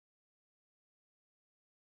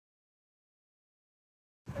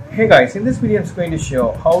Hey guys, in this video I'm going to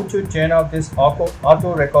show how to turn off this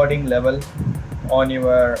auto recording level on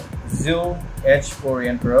your Zoom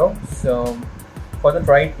H4N Pro. So for the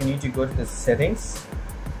right, you need to go to the settings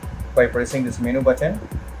by pressing this menu button.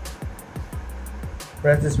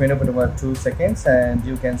 Press this menu button for 2 seconds and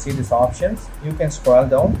you can see these options. You can scroll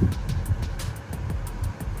down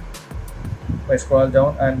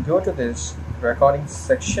and go to this recording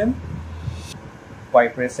section by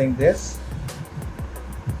pressing this.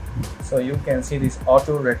 So you can see this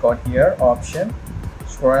auto record here option.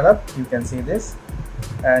 Scroll up, you can see this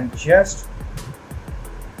and just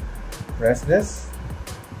press this.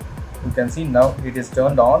 You can see now it is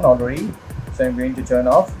turned on already, so I'm going to turn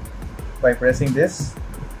off by pressing this.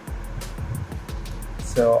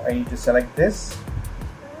 So I need to select this.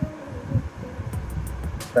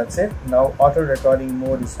 That's it. Now auto recording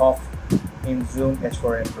mode is off in Zoom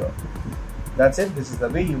H4N Pro. That's it. This is the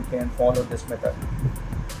way you can follow this method.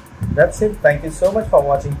 That's it. Thank you so much for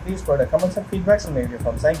watching. Please put a comments and feedbacks and maybe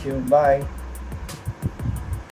from. Thank you. Bye.